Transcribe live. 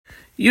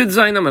Yud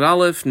Zayin Amud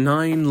Aleph,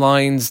 9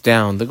 lines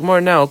down. The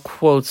Gemara now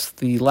quotes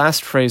the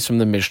last phrase from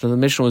the Mishnah. The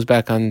Mishnah was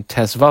back on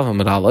Tes Vav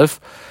Amud Aleph.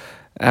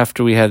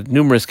 After we had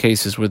numerous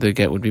cases where the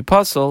get would be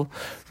puzzle,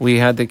 we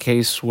had the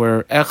case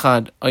where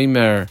Echad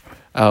Omer,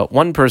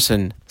 one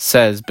person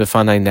says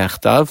B'fanai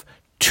Nechtav,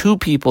 two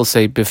people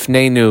say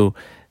B'fneinu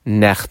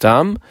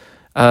Nechtam.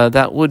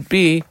 That would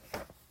be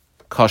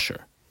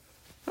kosher.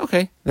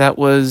 Okay, that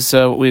was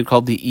what we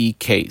called the E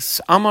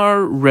case.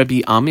 Amar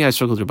Rebbe Ami, I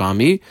circled Rebbe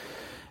Ami.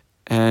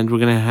 And we're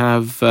going to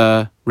have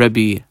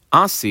Rebbe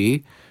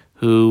Asi,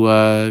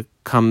 who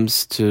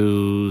comes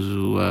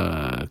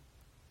to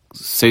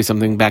say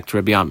something back to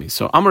Rebbe Ami.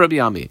 So, Amar Rebbe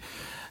Ami,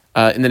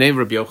 in the name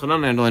of Rabbi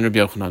Yochanan, I underline Rabbi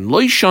Yochanan,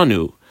 Lo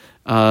Yishanu,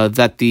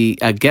 that the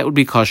get would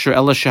be kosher,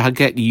 Ela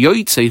Shehaget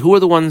Yoitze, who are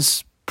the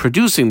ones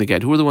producing the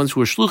get? Who are the ones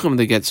who are shluchim of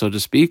the get, so to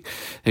speak?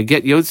 The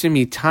get Yoitze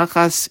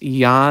mitachas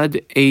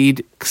yad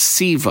eid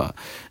ksiva.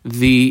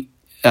 The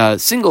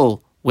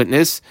single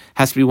witness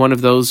has to be one of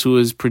those who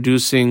is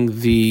producing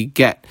the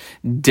get.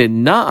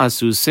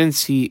 Dena'asu,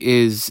 since he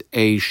is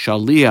a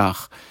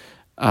shaliach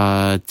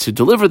to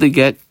deliver the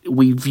get,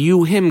 we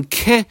view him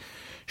ke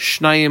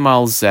shnayim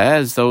al zeh,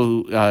 as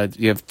though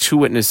you have two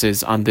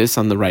witnesses on this,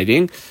 on the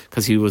writing,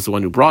 because he was the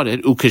one who brought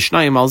it,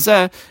 ukeshnayim al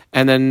zeh,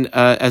 and then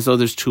as though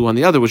there's two on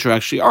the other, which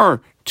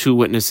are two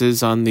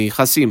witnesses on the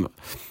chasima.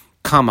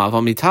 Kama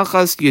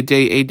v'mitachas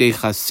yedei edei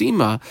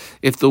chasima.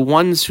 If the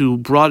ones who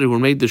brought it, who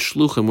made the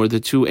shluchim, were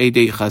the two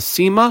edei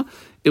chasima,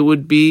 it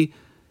would be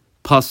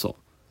puzzle,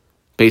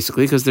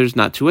 basically, because there's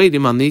not two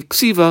edim on the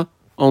ksiva,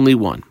 only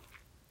one.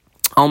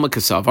 Alma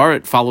kasavar.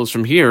 It follows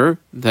from here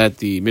that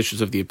the Mishnah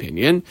is of the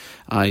opinion.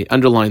 I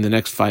underline the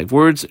next 5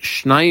 words.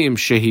 Shnayim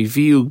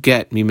shehiviu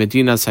get mi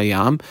medinas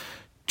hayam.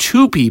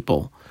 Two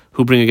people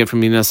who bring a get from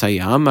medinas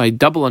hayam. I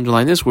double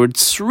underline this word.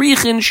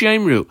 Srichin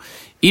sheimru.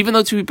 Even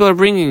though two people are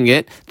bringing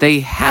it, they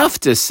have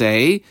to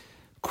say,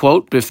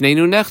 quote,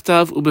 b'fneinu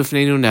nechtav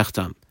u'b'fneinu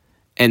nechtam,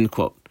 end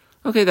quote.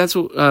 Okay, that's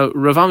what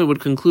Rav Ami would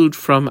conclude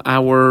from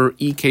our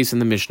E case in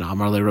the Mishnah.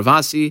 Amar le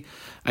Ravasi,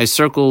 I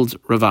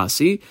circled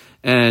Ravasi,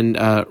 and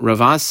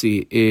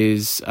Ravasi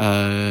is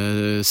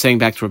saying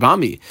back to Rav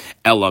Ami,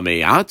 Ela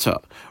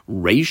me'ata,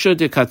 reisha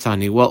de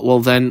katani. Well,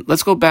 then,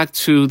 let's go back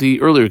to the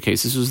earlier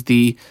case. This was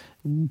the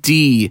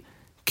D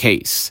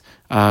case.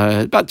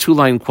 About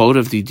 2-line quote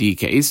of the D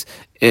case.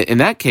 In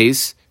that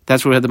case,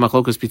 that's where we had the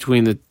machlokas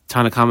between the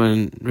Tanakama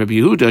and Rabbi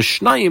Yehuda.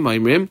 Shnayim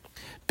Aimrim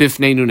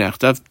bifneinu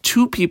nechtav.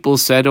 Two people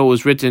said, it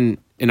was written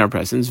in our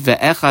presence.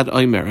 Ve'echad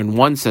Omer, and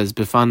one says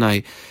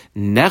bifanai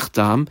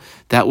nechtam.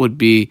 That would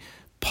be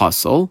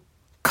pasal,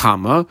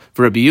 comma,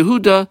 Rabbi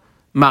Yehuda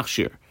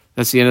machshir.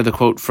 That's the end of the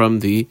quote from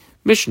the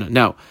Mishnah.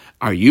 Now,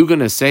 are you going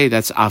to say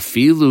that's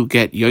afilu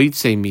get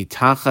yoitze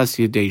mitachas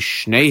yedei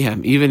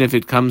shnehem, even if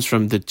it comes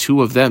from the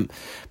two of them?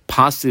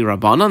 Pasli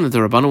Rabbanan, that the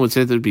Rabbanan would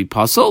say that it would be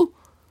pasal?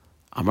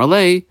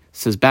 Amarle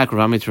says back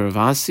Rav Ami to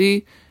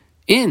Ravasi,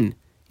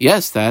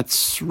 yes,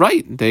 that's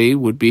right, they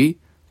would be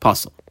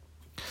pasal.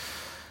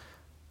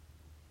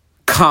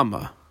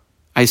 Comma.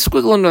 I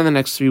squiggle under the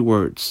next 3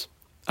 words.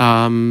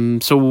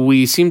 So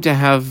we seem to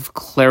have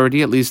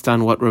clarity, at least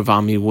on what Rav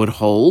Ami would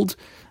hold.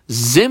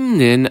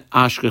 Zimnin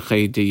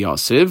ashkechei de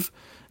Yosef.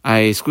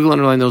 I squiggle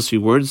underline those 3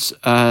 words.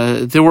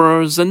 There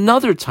was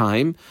another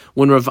time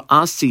when Rav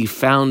Asi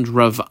found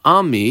Rav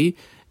Ami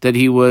that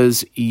he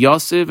was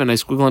Yosef, and I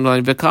squiggle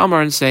underline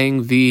v'kamar, and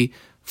saying the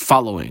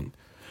following: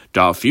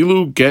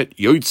 Dafilu get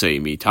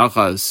yoitze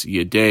mitachas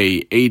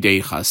yedei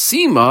edei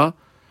chasima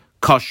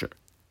kosher.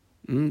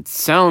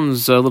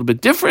 Sounds a little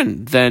bit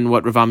different than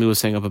what Rav Ami was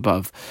saying up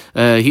above.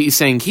 He's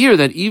saying here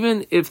that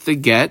even if the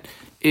get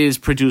is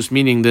produced,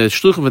 meaning the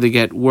shluchim of the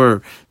get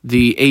were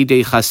the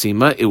edei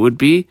chasima, it would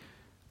be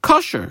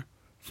kosher.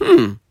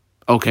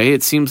 Okay,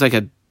 it seems like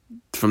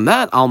from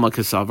that alma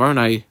kasavar, and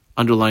I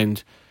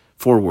underlined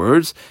 4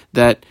 words,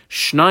 that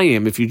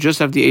shnayim, if you just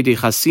have the edei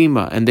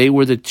chasima, and they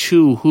were the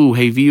two who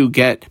heviu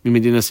get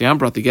mimedina sayam,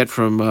 brought the get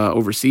from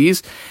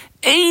overseas,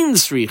 ein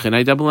srichin,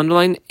 I double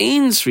underline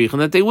ein srichin,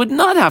 that they would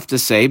not have to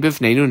say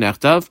b'fneinu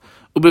nechtav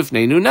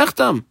u'b'fneinu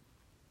nechtam.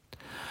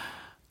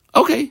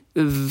 Okay,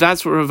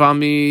 that's what Rav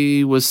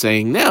Ami was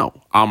saying now.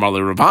 Amar le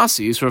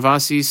Ravasi, so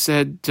Ravasi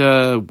said,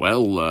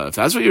 if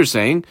that's what you're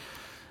saying,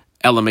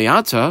 Ela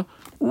me'ata,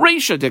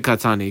 reisha de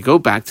katani, go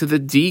back to the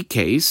D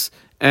case,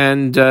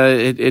 and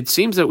it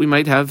seems that we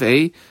might have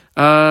an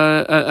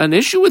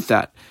issue with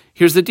that.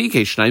 Here's the D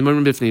case. Shnayim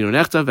Omer b'fneinu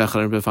nechtav,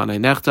 v'echad b'fanai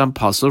nechtam,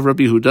 pasal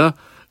Rabbi Yehuda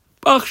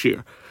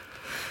machshir.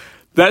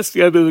 That's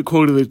the end of the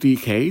quote of the D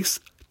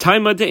case. So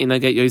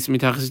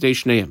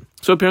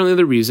apparently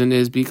the reason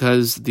is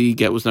because the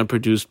get was not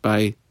produced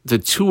by the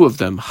two of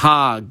them.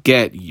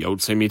 Get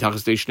yotze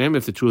mitachas deishneim.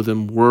 If the two of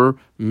them were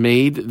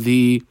made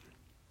the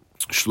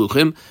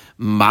shluchim,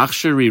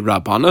 machshiri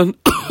rabbanan.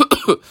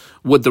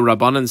 Would the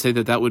rabbanan say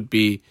that would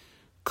be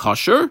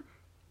kosher?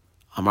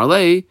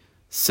 Amarle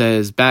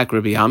says back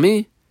Rabbi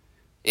Ami,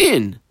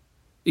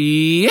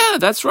 yeah,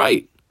 that's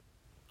right.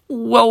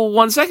 Well,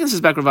 1 second,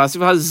 says back Rav Asi,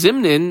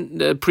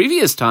 Zimnin,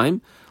 previous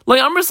time,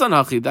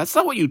 that's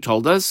not what you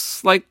told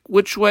us. Like,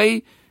 which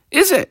way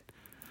is it?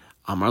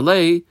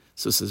 Amarle.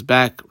 So says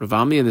back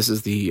Ravami, and this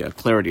is the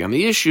clarity on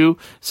the issue.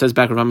 Says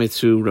back Ravami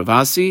to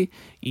Ravasi,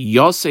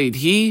 Yoseid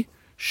he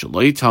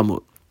shaloi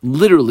tamut.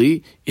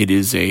 Literally, it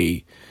is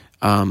a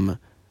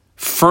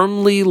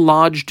firmly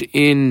lodged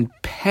in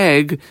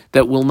peg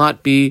that will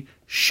not be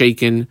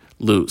shaken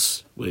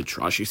loose. Which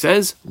Rashi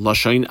says,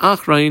 Lashain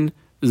achrain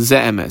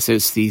ze'emes.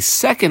 It's the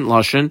second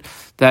lashon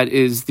that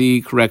is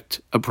the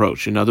correct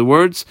approach. In other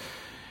words,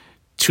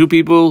 two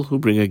people who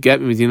bring a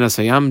get Medina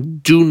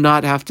Sayam do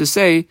not have to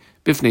say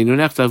Bifneinu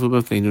nechtav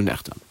u'bifneinu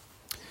nechtam.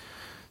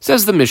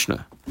 Says the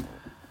Mishnah,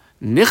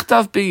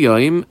 Nichtav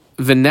b'yoim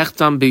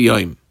v'nechtam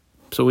b'yoim.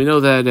 So we know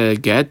that a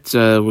get,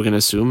 we're going to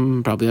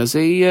assume, probably has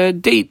a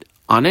date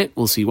on it.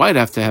 We'll see why it'd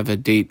have to have a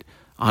date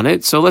on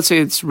it. So let's say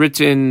it's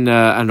written,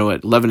 at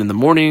 11 in the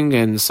morning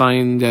and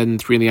signed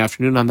at 3 in the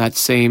afternoon on that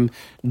same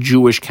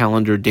Jewish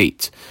calendar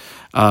date.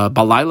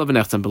 Balayla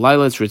v'nechtam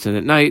balayla, it's written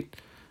at night.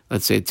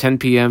 Let's say 10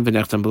 p.m.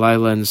 v'nechtam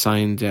balayla and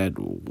signed at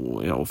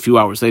a few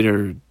hours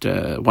later,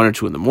 1 or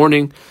 2 in the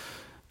morning.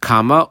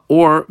 Kama,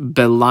 or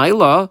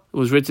belayla, it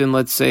was written,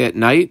 let's say, at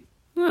night.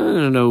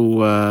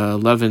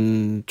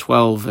 11,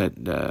 12 at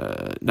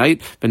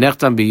night,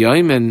 v'nechtam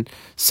b'yoim, and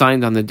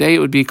signed on the day, it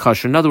would be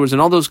kosher. In other words, in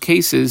all those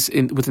cases,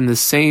 within the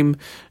same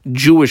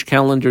Jewish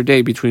calendar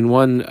day, between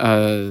one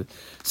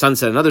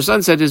sunset and another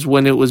sunset, is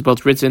when it was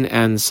both written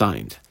and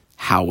signed.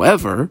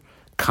 However,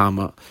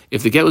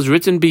 if the get was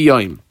written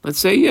b'yoim, let's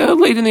say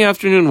late in the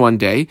afternoon one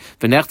day,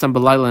 v'nechtam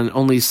b'layla, and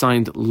only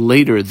signed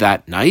later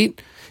that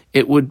night,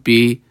 it would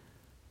be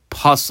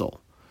pasul.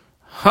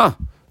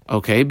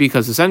 Okay,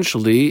 because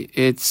essentially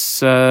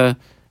its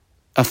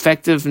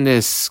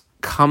effectiveness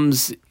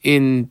comes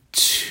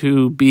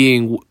into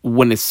being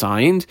when it's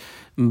signed,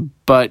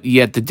 but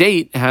yet the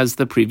date has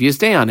the previous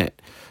day on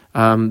it.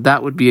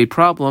 That would be a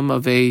problem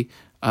of a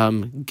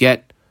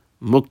get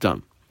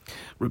mukdam.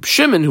 Reb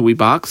Shimon, who we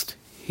boxed,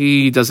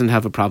 he doesn't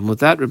have a problem with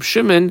that. Reb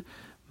Shimon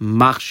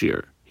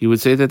machshir. He would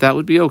say that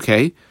would be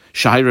okay.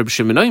 Shai Reb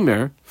Shimon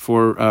Omer,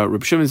 for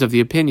Reb Shimon's of the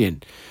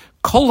opinion.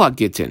 Kol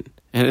Gitin.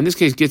 And in this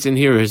case, Gitin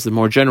here is the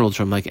more general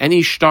term, like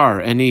any shtar,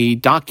 any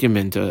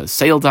document, a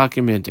sale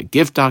document, a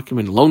gift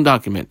document, a loan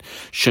document,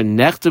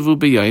 shenechtavu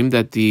b'yoim,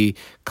 that the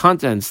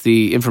contents,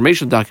 the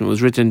information document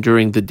was written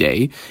during the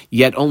day,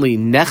 yet only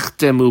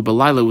nechtemu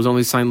b'layla was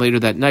only signed later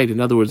that night. In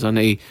other words, on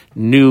a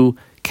new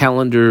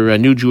calendar, a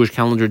new Jewish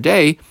calendar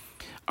day,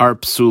 are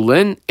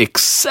psulin,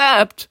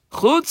 except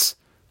chutz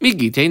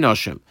migitei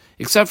noshim.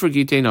 Except for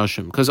gitei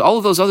noshim, because all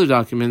of those other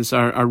documents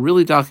are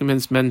really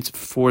documents meant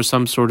for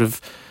some sort of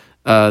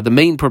the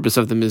main purpose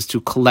of them is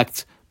to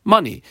collect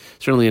money,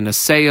 certainly in a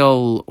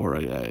sale or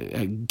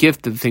a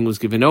gift that the thing was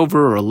given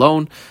over, or a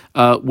loan,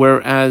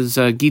 whereas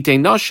Gitei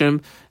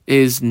Noshim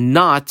is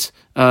not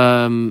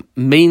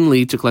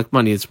mainly to collect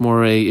money. It's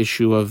more a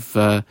issue of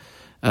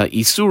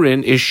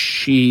Isurin, is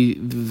she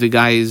the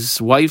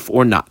guy's wife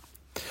or not?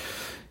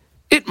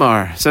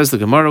 Itmar, says the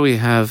Gemara, we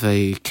have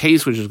a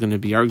case which is going to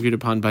be argued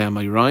upon by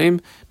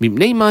Amayraim.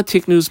 Mipneima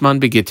tiknus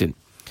man begitin.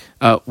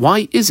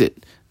 Why is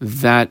it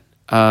that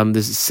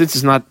since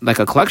it's not like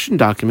a collection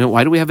document,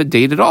 why do we have a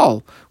date at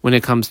all when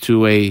it comes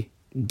to a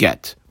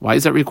get? Why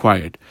is that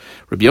required?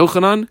 Rabbi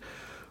Yochanan,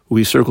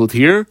 we circled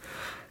here,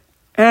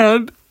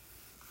 and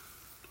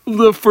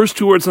the first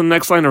two words on the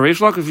next line are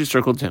Reish Lakish, you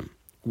circled him.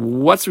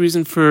 What's the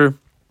reason for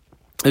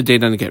a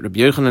date on a get? Rabbi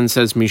Yochanan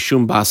says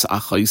Mishum bas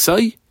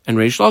achaisai, and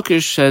Reish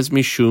Lakish says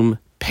Mishum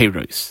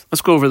peiros.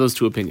 Let's go over those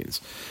two opinions.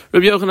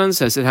 Rabbi Yochanan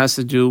says it has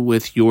to do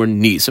with your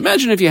niece.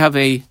 Imagine if you have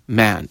a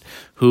man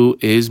who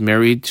is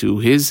married to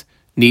his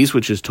niece,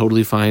 which is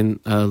totally fine,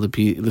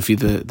 lefi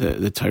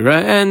the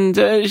Torah,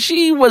 and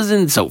she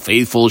wasn't so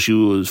faithful. She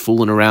was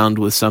fooling around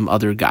with some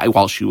other guy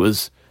while she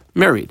was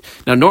married.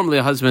 Now, normally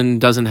a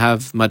husband doesn't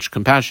have much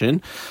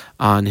compassion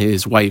on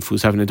his wife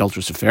who's having an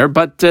adulterous affair,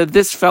 but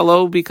this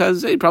fellow,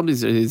 because it probably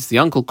is the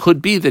uncle,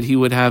 could be that he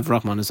would have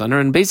Rahmanas on her,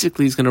 and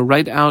basically he's going to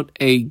write out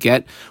a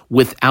get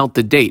without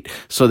the date,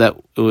 so that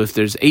if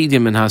there's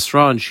Eidim and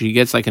Hasra and she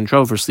gets in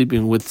trouble for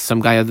sleeping with some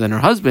guy other than her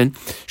husband,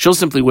 she'll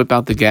simply whip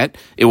out the get,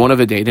 it won't have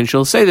a date, and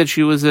she'll say that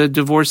she was a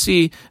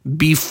divorcee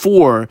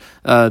before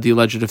the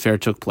alleged affair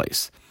took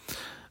place.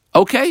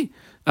 Okay.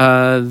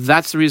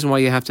 That's the reason why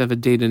you have to have a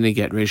date in a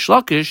get. Reish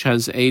Lakish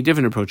has a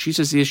different approach. He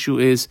says the issue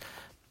is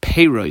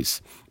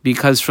peiros,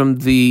 because from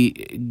the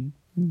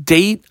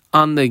date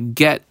on the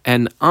get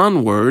and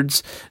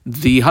onwards,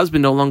 the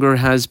husband no longer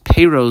has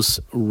peiros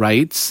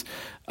rights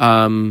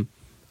of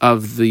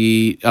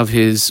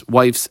his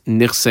wife's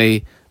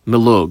nichsei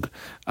milug.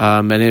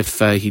 And if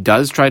he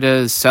does try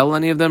to sell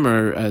any of them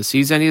or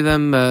seize any of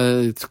them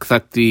to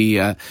collect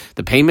the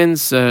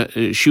payments,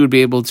 she would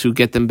be able to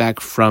get them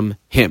back from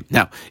him.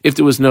 Now, if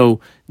there was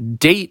no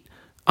date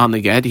on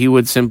the get, he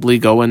would simply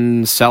go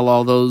and sell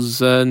all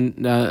those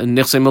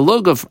nichsei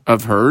milug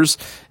of hers,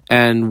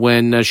 and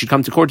when she'd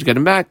come to court to get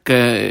him back,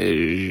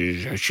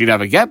 she'd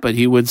have a get, but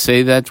he would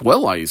say that,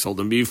 well, I sold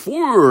them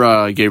before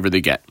I gave her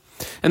the get.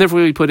 And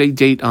therefore, we put a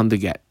date on the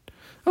get.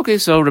 Okay,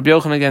 so Rabbi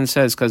Yochanan again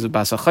says, because of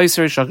Basa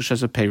Chayser, Shakish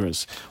has a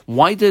peiros.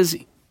 Why does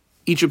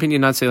each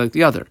opinion not say like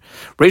the other.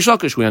 Reish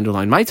Lakish, we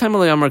underline. My time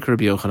Rabbi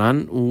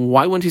Yochanan.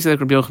 Why wouldn't he say like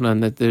Rabbi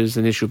Yochanan that there's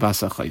an issue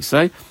Basach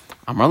Chaisai?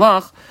 Amar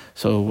Lach.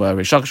 So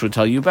Reish Lakish would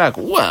tell you back,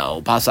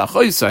 well, Basach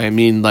Chaisai, I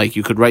mean, like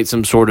you could write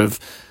some sort of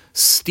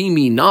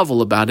steamy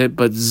novel about it,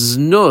 but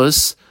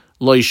Znus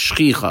loy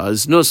shchicha.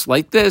 Znus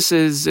like this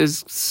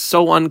is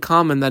so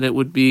uncommon that it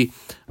would be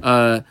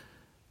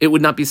it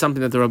would not be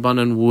something that the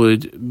Rabbanan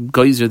would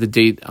geyser the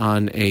date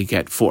on a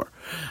get for.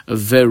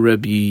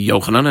 Rabbi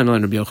Yochanan, and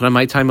Rabbi Yochanan,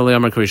 my time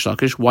Amar Reish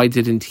Lakish. Why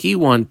didn't he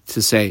want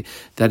to say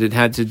that it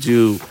had to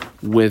do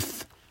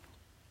with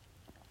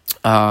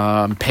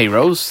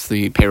payros,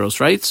 the payros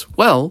rights?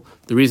 Well,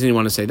 the reason you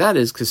want to say that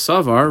is because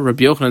Savar,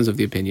 Rabbi Yochanan's of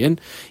the opinion,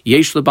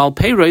 yesh lebal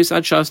payros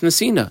ad shas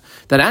nesina,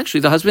 that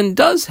actually the husband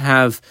does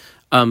have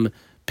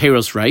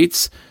payros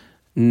rights,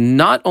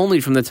 not only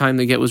from the time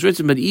the get was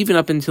written, but even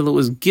up until it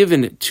was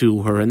given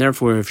to her. And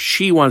therefore, if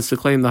she wants to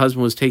claim the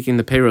husband was taking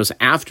the payros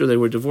after they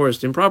were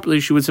divorced improperly,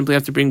 she would simply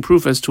have to bring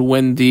proof as to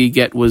when the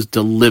get was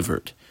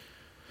delivered.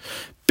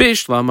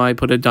 Bishlama, I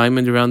put a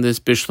diamond around this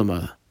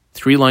Bishlama.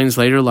 3 lines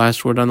later,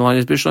 last word on the line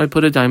is Bishlama. I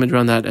put a diamond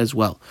around that as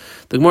well.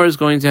 The Gemara is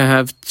going to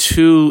have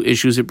 2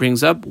 issues it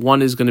brings up.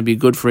 One is going to be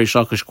good for a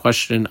Lakish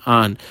question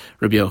on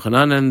Rabbi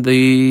Yochanan, and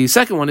the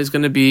second one is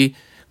going to be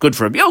good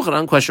for Rabbi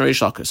Yochanan, question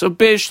Reish Lakish. So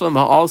Bishlama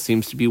all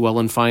seems to be well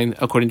and fine,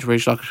 according to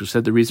Reish Lakish, who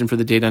said the reason for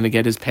the date on the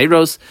get is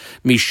Peiros,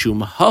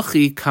 Mishum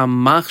Hachi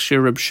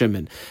Kamachshir Reb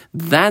Shimon.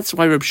 That's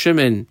why Reb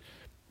Shimon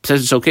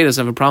says it's okay,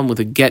 doesn't have a problem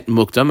with a get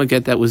mukdam, a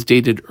get that was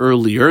dated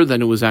earlier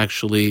than it was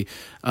actually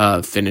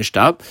finished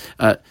up.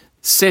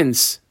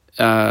 Since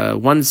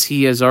once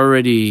he has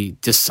already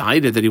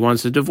decided that he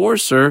wants to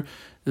divorce her,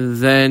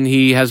 then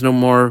he has no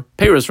more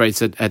Peiros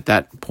rights at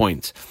that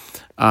point.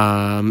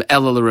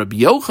 Ela Rabbi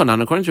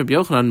Yochanan, according to Rabbi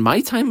Yochanan,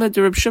 my time at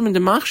Reb Shimon de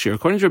Machshir,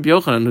 according to Rabbi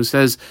Yochanan, who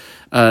says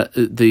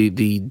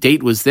the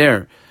date was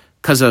there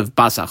because of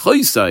Basach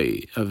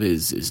Chaisai, of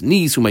his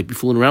niece, who might be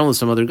fooling around with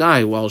some other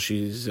guy while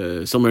she's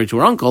still married to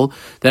her uncle,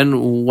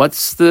 then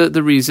what's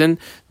the reason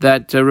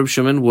that Reb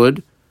Shimon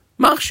would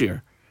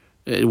Machshir?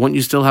 Won't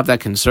you still have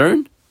that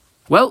concern?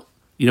 Well,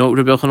 you know what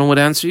Rabbi Yochanan would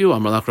answer you?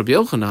 Amalach Rabbi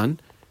Yochanan.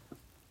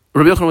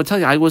 Rabbi Yochanan would tell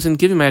you, I wasn't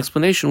giving my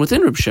explanation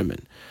within Reb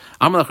Shimon.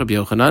 Amalach Rabbi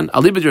Yochanan,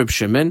 Alibad Reb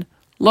Shimon,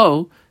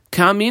 lo,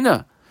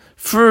 kamina.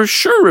 For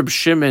sure, Reb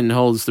Shimon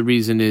holds the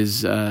reason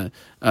is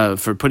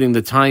for putting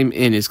the time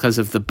in is because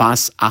of the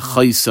bas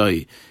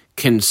achaisai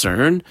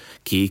concern.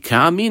 Ki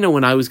kamina,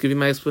 when I was giving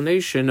my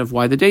explanation of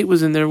why the date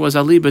was in there, was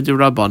Alibad de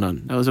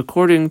Rabbanan. That was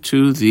according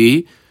to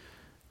the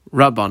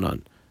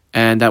Rabbanan.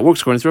 And that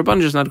works according to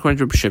Rabbanan, just not according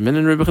to Reb Shimon.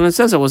 And Rabbi Yochanan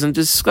says I wasn't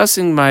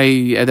discussing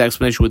the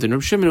explanation within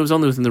Reb Shimon, it was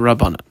only within the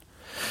Rabbanan.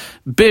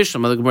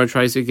 Bishlam, the Gemara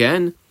tries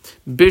again.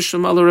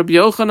 Bishlam ala Rabbi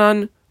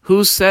Yochanan,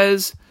 who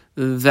says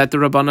that the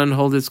Rabbanan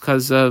hold it's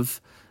because of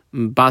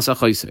Basa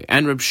Choisei,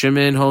 and Reb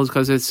Shimon holds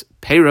because it's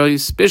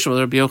Peiros. Bishlam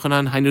ala Rabbi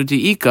Yochanan, Hainu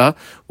Diika.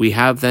 We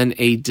have then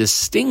a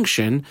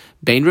distinction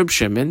between Reb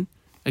Shimon,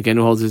 again,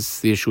 who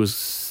holds the issue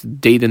is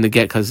date in the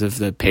get because of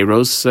the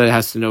Peiros,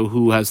 has to know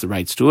who has the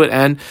rights to it,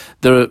 and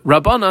the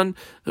Rabbanan,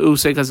 who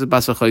say because of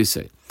Basa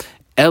Choisei.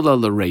 Ela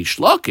l'Reish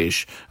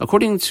Lakish,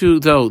 according to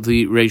though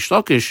the Reish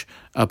Lakish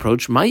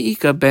approach,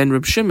 Ma'ika ben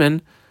Reb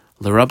Shimon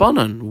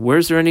l'Rabbanan.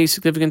 Where's there any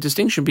significant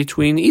distinction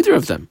between either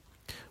of them?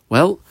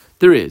 Well,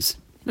 there is.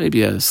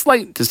 Maybe a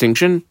slight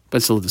distinction,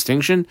 but still a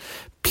distinction.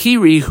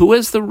 Piri, who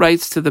has the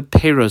rights to the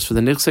peiros for the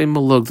nichsei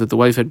malug that the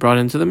wife had brought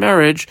into the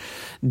marriage,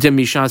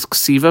 demishas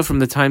ksiva, from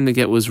the time the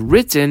get was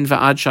written,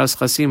 va'ad shas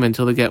chasim,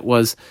 until the get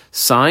was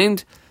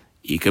signed,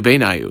 ika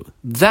beinayu.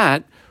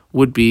 That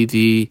would be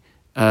the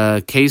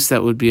case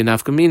that would be an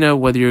nafkamina,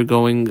 whether you're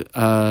going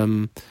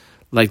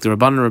like the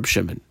Rabbanan or Reb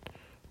Shimon.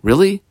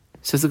 Really?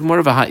 Says the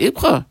Gemara,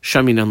 v'ha'ibcha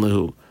shaminan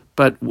lehu.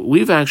 But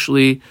we've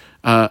actually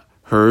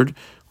heard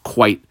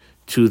quite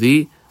to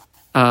the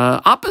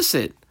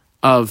opposite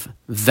of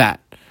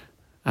that.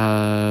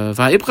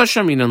 V'ha'ibcha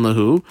shaminan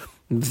lehu,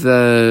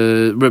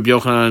 the Reb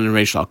Yochanan and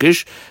Reish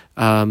Lakish.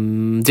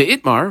 De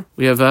Itmar,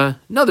 we have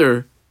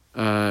another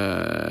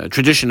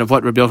tradition of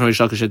what Reb Yochanan and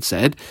Reish Lakish had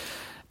said.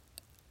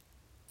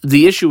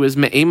 The issue is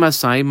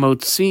me'emasai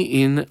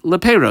motzi'in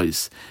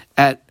leperos.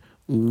 At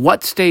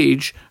what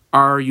stage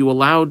are you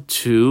allowed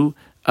to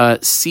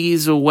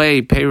seize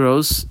away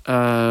peiros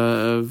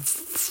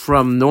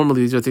from,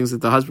 normally these are things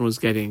that the husband was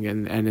getting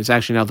and it's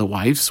actually now the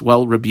wife's?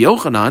 Well, Rabbi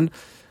Yochanan,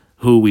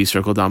 who we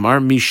circled Amar,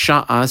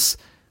 misha'as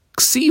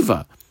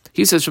ksiva.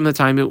 He says from the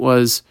time it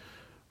was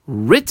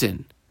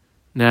written.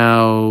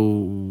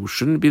 Now,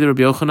 shouldn't it be the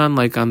Rabbi Yochanan,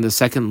 like on the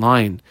second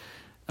line,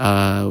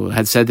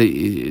 had said that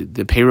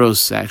the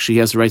peiros actually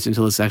has the rights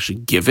until it's actually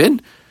given,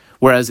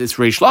 whereas it's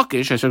Reish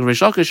Lakish. I said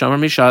Reish Lakish, Amar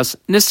Mishas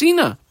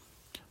Nesina.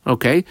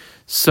 Okay,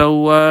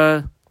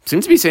 so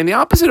seems to be saying the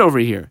opposite over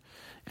here.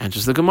 And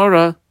just the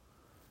Gemara,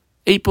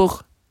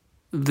 Epuch,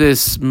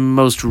 this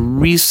most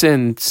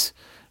recent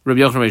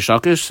Rabbi Yochanan Reish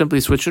Lakish, simply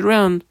switch it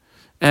around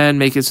and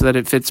make it so that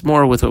it fits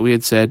more with what we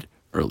had said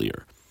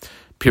earlier.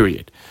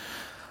 Period.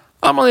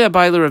 Amalei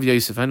Abai Rav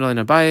Yosef. And on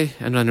Abai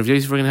and on Rav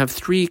Yosef, we're going to have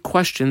three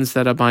questions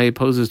that Abai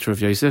poses to Rav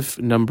Yosef.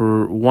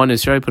 Number one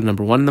is here. I put a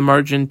number 1 in the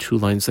margin. 2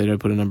 lines later, I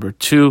put a number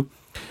 2.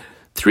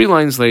 3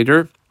 lines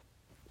later,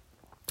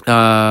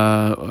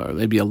 or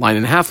maybe a line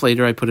and a half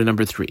later, I put a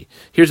number 3.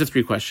 Here's the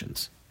 3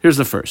 questions. Here's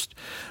the first.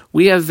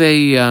 We have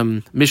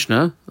a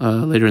Mishnah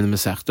later in the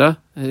Masechta.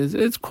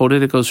 It's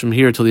quoted. It goes from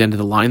here till the end of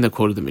the line that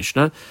quoted the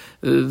Mishnah.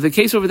 The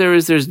case over there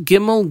is there's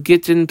Gimel,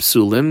 Gitin,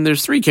 Psulim.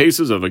 There's 3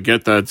 cases of a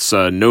get that's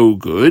no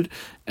good.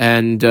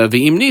 And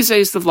V'im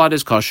says the vlad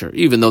is kosher.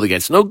 Even though the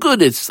get's no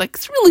good, it's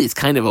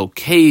kind of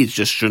okay. It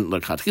just shouldn't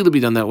lechatchila be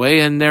done that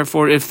way. And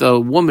therefore, if the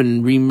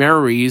woman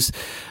remarries,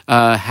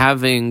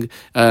 having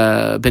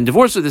been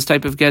divorced with this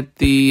type of get,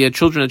 the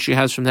children that she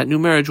has from that new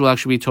marriage will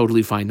actually be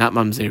totally fine, not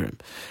mamzerim.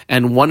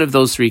 And one of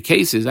those 3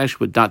 cases,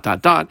 actually with ...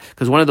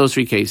 because one of those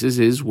 3 cases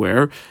is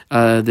where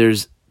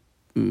there's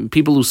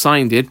people who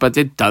signed it, but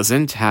it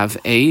doesn't have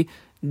a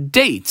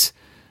date.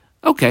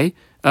 Okay,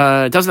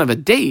 it doesn't have a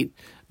date.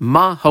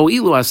 Ma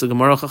ho'ilu as the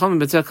Gemara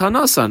Chachamim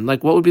b'tekanasan.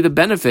 Like, what would be the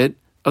benefit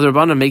of the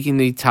Rabbanan making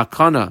the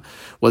takana,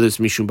 whether it's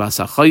mishum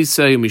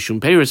basachaisa or mishum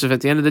peiros, if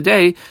at the end of the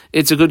day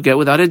it's a good get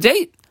without a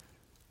date?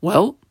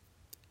 Well,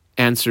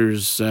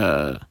 answers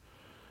Rav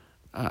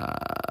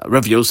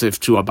Yosef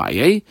to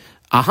Abaye.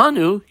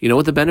 Ahanu, you know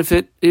what the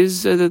benefit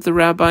is that the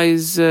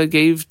rabbis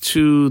gave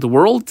to the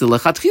world?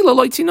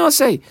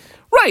 Right.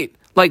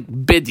 Like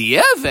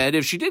b'di'evet,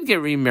 if she did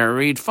get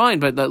remarried, fine,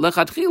 but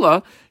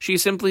lechatchila, she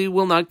simply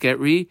will not get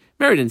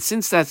remarried. And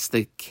since that's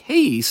the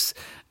case,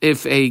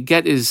 if a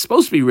get is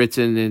supposed to be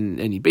written in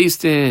any beis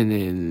din,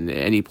 in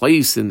any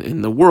place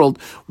in the world,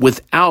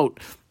 without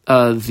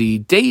the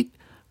date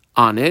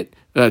on it,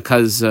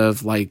 because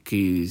of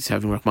he's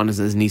having Rahmanas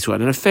and his niece who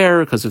had an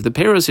affair, because of the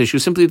Paros issue,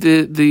 simply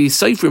the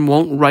Seifrim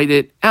won't write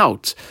it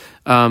out.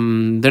 They're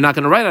not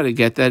going to write out a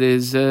get that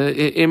is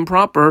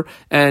improper,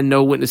 and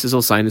no witnesses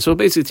will sign it. So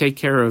basically take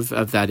care of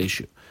that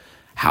issue.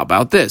 How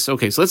about this?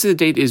 Okay, so let's say the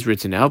date is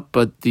written out,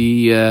 but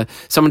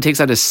someone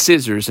takes out a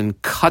scissors and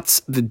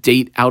cuts the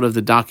date out of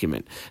the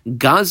document.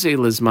 Gaze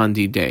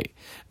lizmandi day.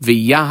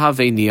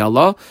 V'yahave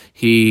ni'ala.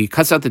 He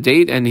cuts out the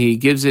date and he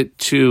gives it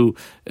to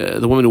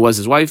the woman who was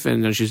his wife,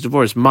 and she's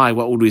divorced.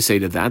 What would we say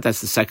to that? That's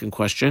the second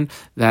question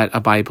that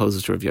Abai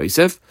poses to Rav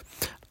Yosef.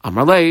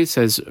 Amarle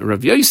says,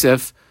 Rav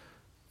Yosef,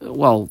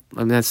 well, I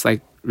mean, that's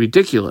like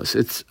ridiculous.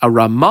 It's a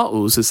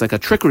rama'uz, it's like a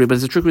trickery, but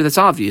it's a trickery that's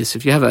obvious.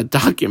 If you have a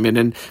document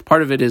and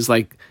part of it is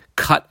like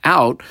cut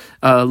out,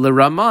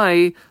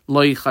 l'ramai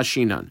loy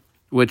chashinan,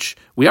 which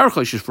we are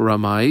choshish for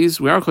ramais,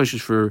 we are choshish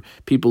for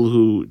people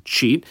who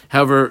cheat.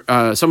 However,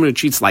 someone who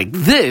cheats like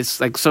this,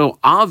 like so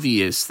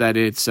obvious that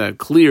it's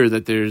clear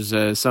that there's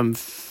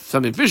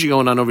something fishy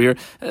going on over here,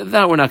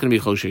 that we're not going to be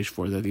choshish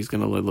for, that he's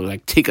going to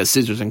take a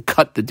scissors and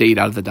cut the date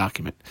out of the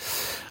document.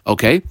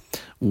 Okay,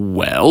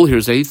 well,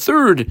 here's a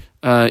third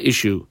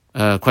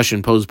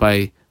question posed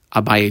by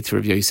Abaye to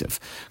Rav Yosef.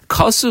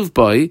 Kasuv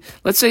boy,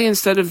 let's say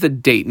instead of the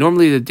date,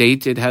 normally the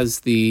date, it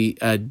has the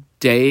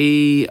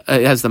day, it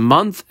has the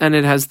month, and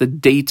it has the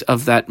date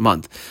of that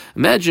month.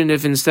 Imagine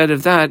if instead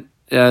of that,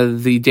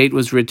 the date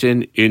was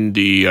written in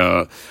the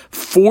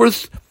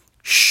 4th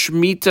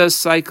Shemitah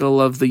cycle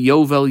of the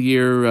Yovel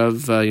year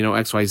of,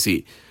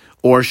 XYZ.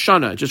 Or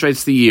Shana, just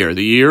writes the year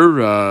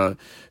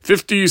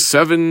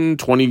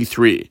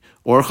 5723.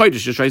 Or Chodesh,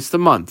 just writes the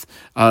month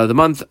of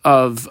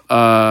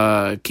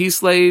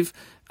Kislev,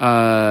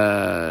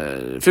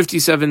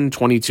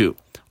 5722.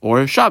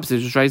 Or Shabbos, it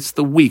just writes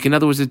the week. In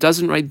other words, it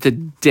doesn't write the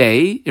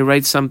day, it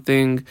writes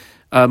something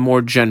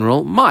more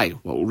general.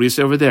 What would we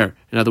say over there?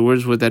 In other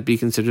words, would that be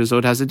considered as though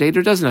it has a date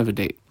or doesn't have a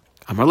date?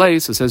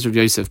 Amarle, so says Rav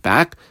Yosef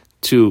back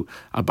to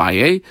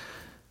Abaye,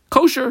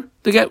 kosher,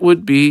 the get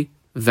would be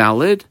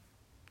valid,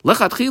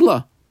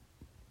 lechatchila.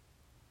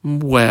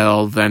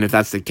 Well, then, if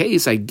that's the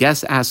case, I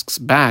guess asks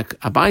back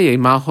Abaye,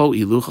 maho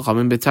ilu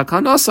chachamim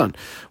b'takanasan.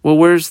 Well,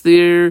 where's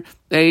there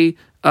a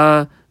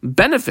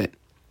benefit?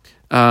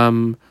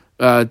 The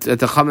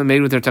chachamim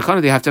made with their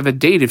takana, they have to have a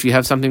date if you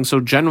have something so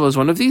general as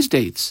one of these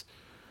dates.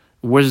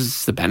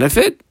 Where's the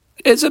benefit?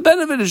 It's a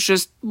benefit. It's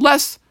just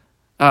less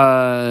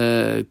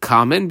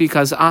common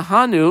because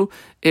ahanu,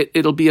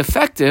 it'll be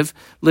effective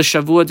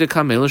l'shavua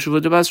dekameh, l'shavua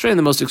debasrei. In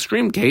the most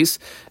extreme case,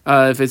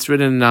 if it's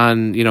written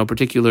on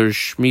particular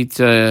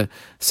Shemitah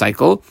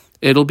cycle,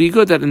 it'll be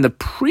good that in the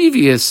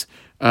previous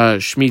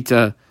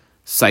Shemitah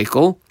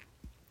cycle,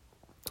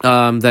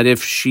 that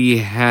if she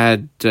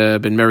had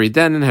been married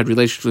then and had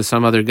relations with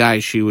some other guy,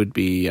 she would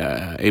be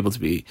able to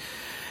be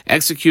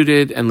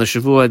executed, and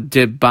l'shavua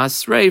de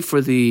basrei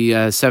for the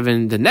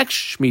next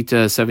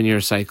Shemitah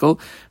 7-year cycle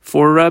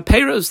for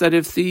peiros, that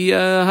if the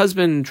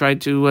husband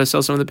tried to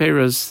sell some of the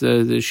peiros,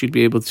 she'd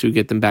be able to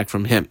get them back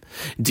from him.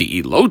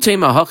 Di'ilote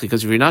mahachi,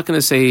 because if you're not going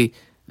to say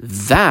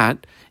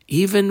that,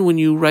 even when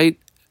you write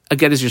a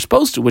get as you're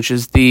supposed to, which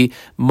is the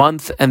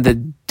month and the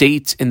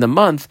date in the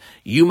month,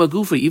 yuma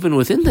gufa, even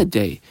within the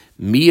day,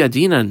 mi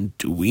adinan,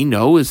 do we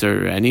know, is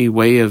there any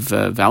way of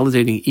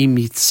validating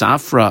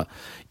imitzafra,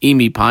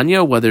 Imi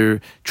Panya,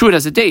 whether true it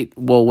has a date.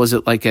 Well, was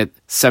it like at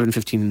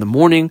 7:15 in the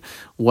morning?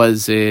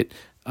 Was it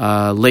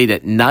late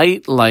at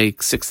night,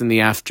 like 6 in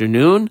the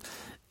afternoon?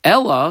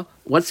 Ella,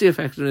 what's the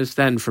effectiveness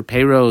then for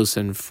payros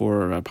and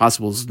for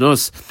possible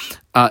znus?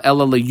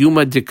 Ella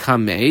leyuma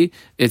dekame,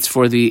 it's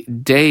for the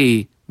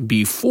day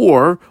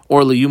before,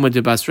 or leyuma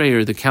de basrei,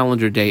 or the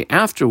calendar day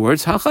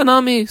afterwards.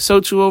 Hachanami, so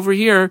too over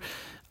here.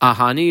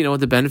 Ahani, you know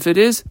what the benefit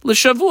is?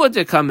 L'shavua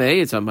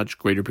dekame, it's a much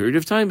greater period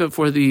of time, but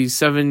for the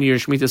 7-year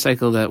Shemitah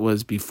cycle that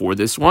was before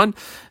this one,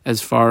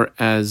 as far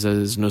as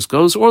znus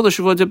goes, or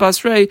l'shavua de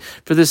basrei,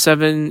 for the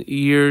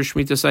 7-year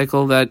Shemitah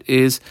cycle that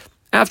is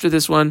after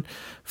this one,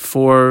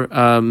 for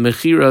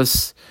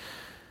mechiras,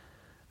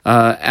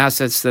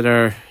 assets that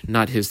are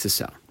not his to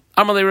sell.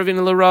 Amalei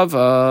Ravina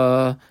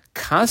L'Rava,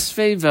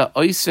 kasve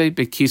ve'oisei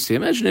bekisei.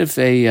 Imagine if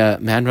a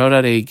man wrote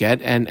out a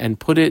get and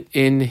put it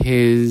in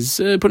his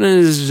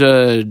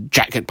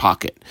jacket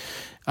pocket,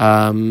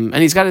 and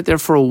he's got it there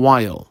for a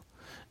while.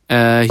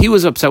 He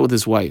was upset with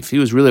his wife. He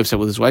was really upset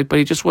with his wife, but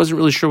he just wasn't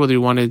really sure whether he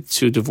wanted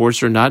to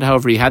divorce or not.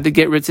 However, he had to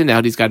get written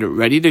out. He's got it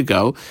ready to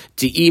go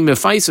to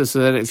mefaisa, so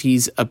that if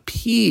he's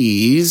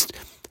appeased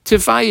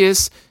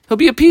tifayis, he'll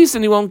be appeased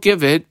and he won't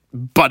give it.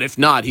 But if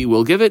not, he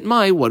will give it.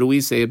 What do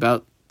we say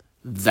about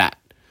that?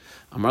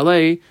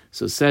 Amarle,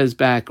 so says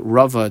back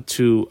Rava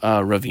to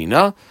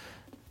Ravina,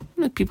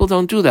 people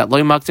don't do that. Lo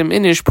maktim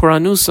inish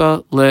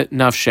puranusa le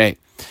nafshe.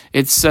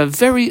 It's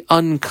very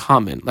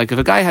uncommon. Like if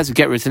a guy has a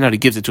get written out, he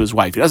gives it to his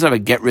wife. He doesn't have a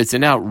get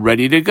written out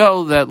ready to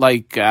go that,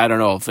 like, I don't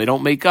know, if they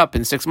don't make up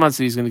in 6 months,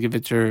 he's going to give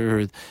it to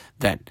her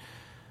then.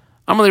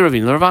 Amalei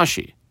Ravina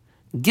Ravashi.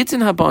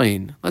 Gitin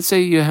habayin. Let's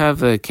say you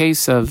have a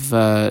case of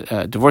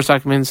divorce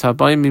documents.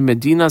 Habayin mi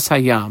Medinas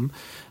Hayam.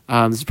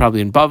 This is probably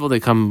in Bavel. They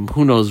come,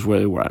 who knows where,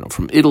 I don't know,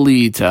 from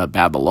Italy to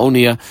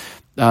Babylonia.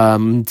 De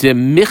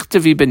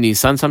michtavi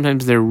benisan.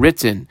 Sometimes they're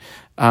written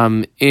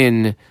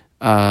in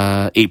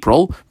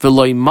April.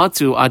 V'lo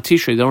imatu ad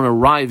Tishrei. They don't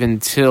arrive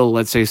until,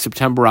 let's say,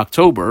 September,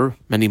 October,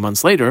 many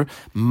months later.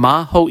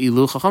 Ma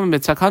ho'ilu chachamim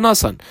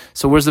b'tzakanasan.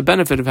 So where's the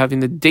benefit of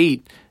having the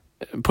date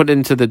put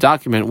into the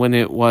document when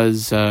it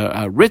was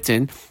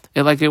written?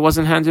 It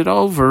wasn't handed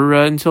over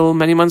until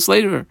many months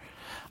later.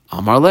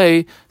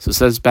 Amarle, so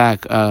says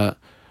back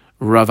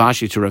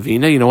Ravashi to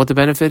Ravina, you know what the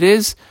benefit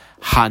is?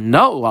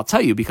 No, I'll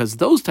tell you, because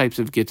those types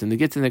of Gitin, the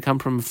Gitin that come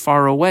from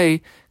far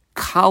away,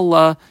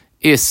 kala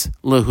is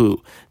lahu.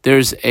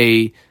 There's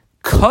a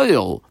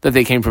koil that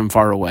they came from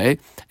far away,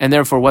 and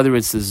therefore whether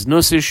it's the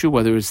znus issue,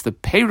 whether it's the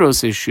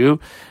payros issue,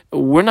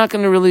 we're not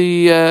going to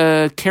really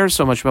care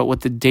so much about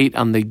what the date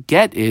on the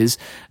get is.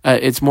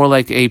 It's more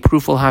like a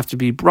proof will have to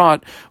be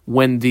brought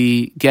when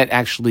the get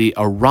actually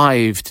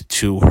arrived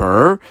to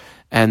her,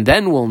 and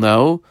then we'll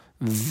know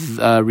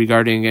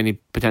regarding any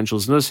potential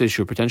znus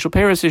issue or potential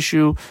payros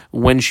issue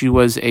when she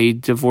was a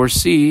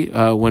divorcee,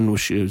 when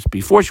she was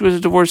before she was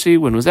a divorcee,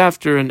 when was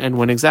after, and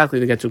when exactly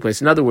the get took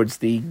place. In other words,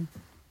 the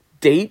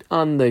date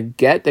on the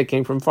get that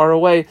came from far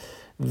away,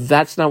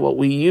 that's not what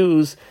we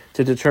use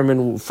to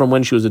determine from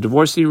when she was a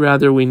divorcee.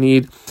 Rather, we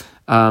need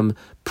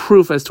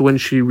proof as to when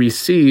she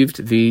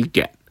received the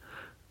get.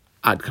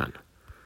 Adkan.